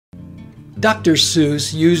Dr.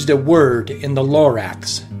 Seuss used a word in the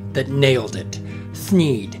Lorax that nailed it.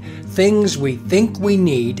 Thneed. Things we think we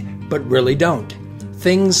need, but really don't.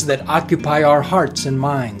 Things that occupy our hearts and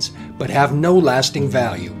minds, but have no lasting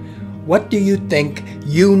value. What do you think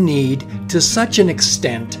you need to such an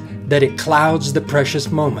extent that it clouds the precious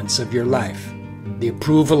moments of your life? The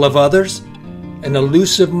approval of others? An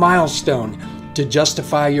elusive milestone to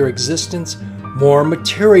justify your existence? More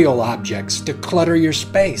material objects to clutter your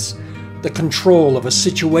space? The control of a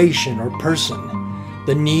situation or person?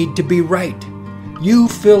 The need to be right? You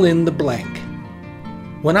fill in the blank.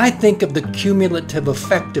 When I think of the cumulative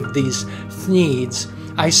effect of these Thneeds,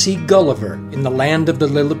 I see Gulliver in the land of the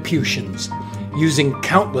Lilliputians, using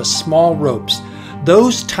countless small ropes.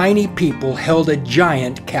 Those tiny people held a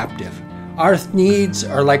giant captive. Our Thneeds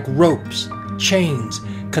are like ropes, chains,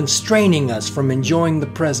 constraining us from enjoying the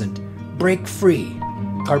present. Break free.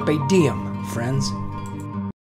 Carpe diem, friends.